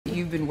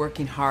you've been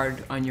working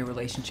hard on your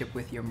relationship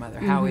with your mother.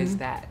 How is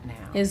that now?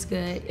 It's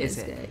good. Is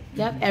it's it? good.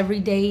 Yep.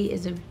 Every day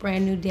is a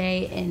brand new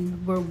day,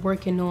 and we're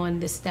working on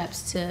the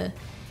steps to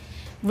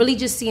really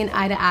just seeing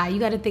eye to eye. You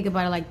got to think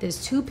about it like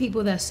this: two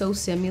people that's so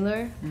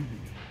similar.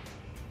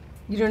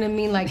 You know what I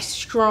mean? Like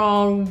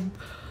strong.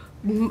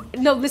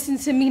 No, listen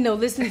to me. No,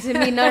 listen to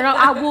me. No,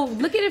 I will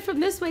look at it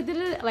from this way.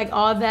 Like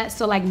all that.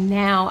 So like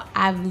now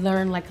I've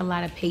learned like a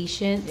lot of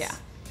patience. Yeah.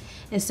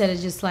 Instead of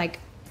just like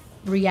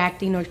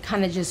reacting or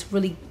kind of just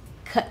really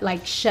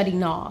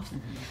shutting off.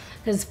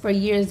 Because for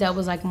years that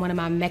was like one of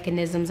my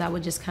mechanisms. I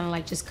would just kind of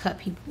like just cut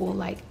people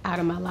like out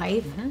of my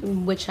life,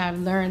 which I've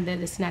learned that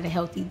it's not a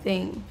healthy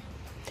thing.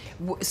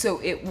 So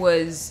it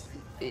was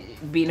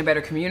being a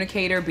better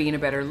communicator, being a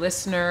better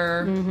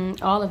listener.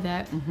 All of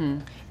that.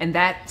 And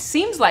that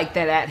seems like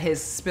that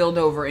has spilled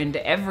over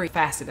into every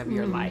facet of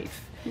your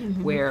life.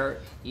 Where,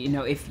 you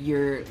know, if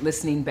you're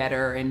listening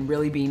better and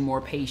really being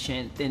more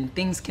patient, then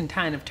things can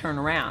kind of turn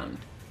around.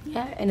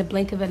 Yeah, in a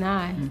blink of an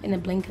eye. In a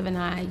blink of an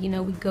eye. You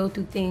know, we go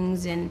through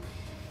things, and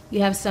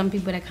you have some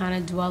people that kind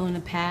of dwell on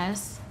the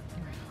past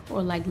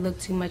or like look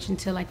too much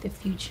into like the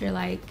future.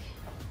 Like,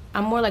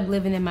 I'm more like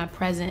living in my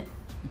present,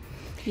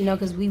 you know,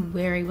 because we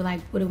worry. We're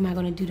like, what am I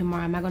going to do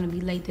tomorrow? Am I going to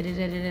be late?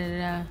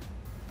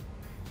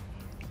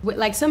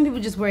 Like, some people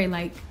just worry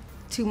like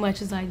too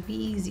much. Is like, be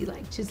easy.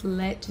 Like, just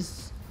let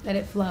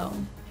it flow.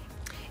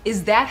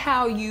 Is that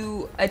how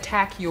you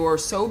attack your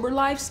sober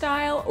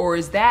lifestyle? Or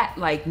is that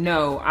like,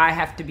 no, I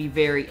have to be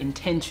very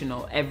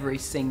intentional every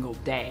single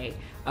day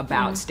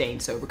about staying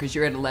sober? Because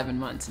you're at 11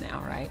 months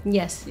now, right?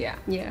 Yes. Yeah.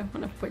 Yeah,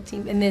 on the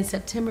 14th. And then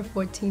September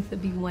 14th will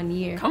be 1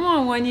 year. Come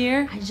on, 1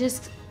 year.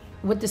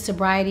 With the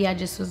sobriety, I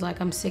just was like,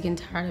 I'm sick and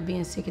tired of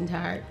being sick and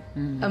tired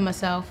of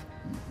myself.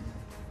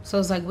 So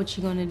it's like, what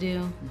you gonna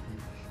do?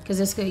 Because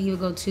this could either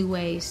go two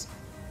ways.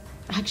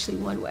 Actually,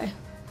 one way.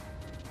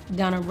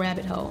 Down a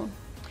rabbit hole.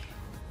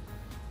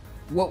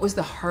 What was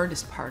the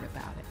hardest part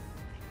about it?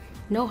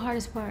 No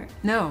hardest part.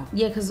 No.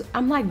 Yeah, because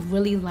I'm like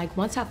really like,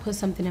 once I put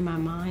something in my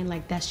mind,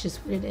 like that's just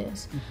what it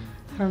is.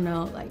 I don't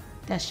know, like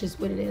that's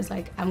just what it is.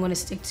 Like I'm gonna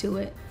stick to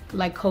it,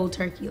 like cold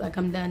turkey, like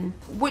I'm done.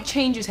 What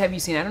changes have you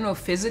seen? I don't know,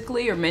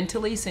 physically or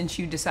mentally, since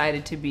you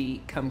decided to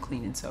become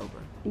clean and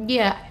sober?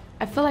 Yeah,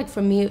 I feel like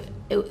for me,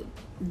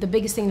 the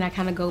biggest thing that I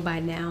kind of go by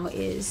now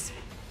is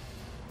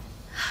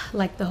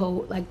like the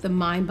whole, like the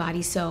mind,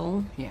 body,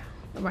 soul. Yeah.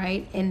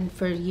 Right? And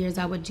for years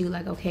I would do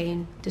like, okay,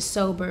 the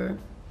sober,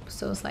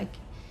 so it's like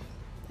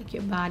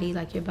your body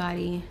like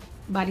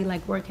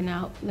working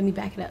out. Let me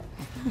back it up.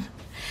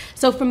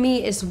 So for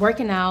me, it's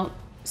working out,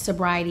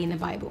 sobriety, and the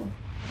Bible.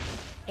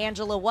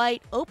 Angela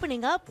White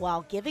opening up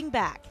while giving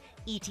back.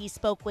 E.T.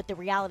 spoke with the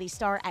reality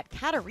star at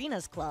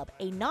Caterina's Club,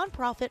 a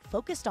nonprofit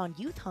focused on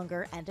youth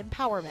hunger and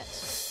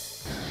empowerment.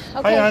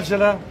 Okay. Hi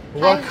Angela,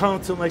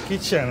 welcome to my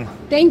kitchen.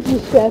 Thank you,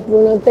 Chef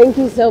Bruno. Thank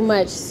you so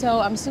much.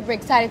 So I'm super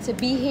excited to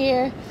be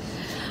here.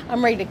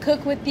 I'm ready to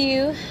cook with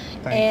you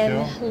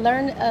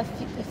learn a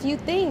few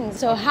things.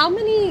 So how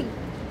many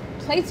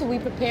plates are we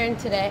preparing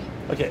today?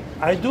 Okay,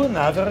 I do an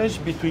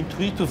average between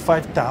 3,000 to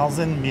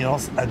 5,000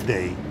 meals a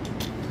day.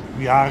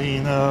 We are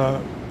in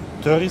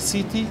 30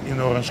 cities in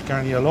Orange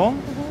County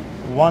alone,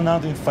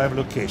 105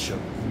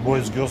 locations.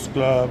 Boys, girls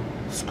club,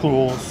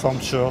 school, some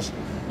church,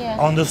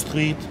 on the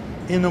street,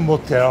 in a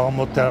motel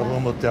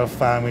room, motel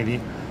family.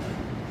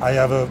 I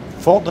have a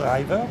 4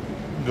 driver,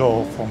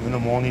 go from in the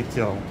morning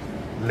till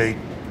late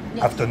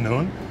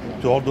afternoon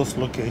to all those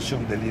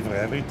locations, deliver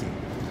everything.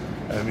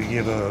 We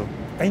give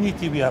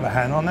anything we have a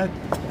hand on it,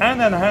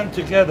 hand in hand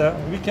together,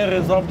 we can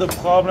resolve the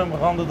problem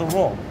around the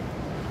world.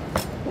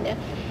 Yeah.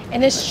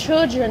 And as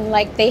children,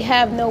 like they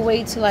have no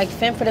way to like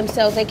fend for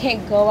themselves. They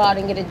can't go out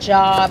and get a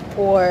job,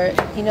 or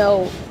you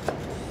know,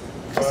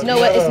 it's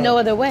no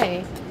other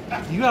way.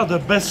 You are the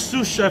best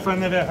sous chef I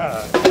never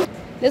had.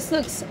 This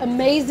looks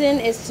amazing.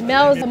 It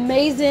smells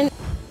amazing.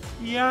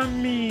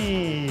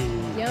 Yummy.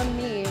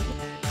 Yummy.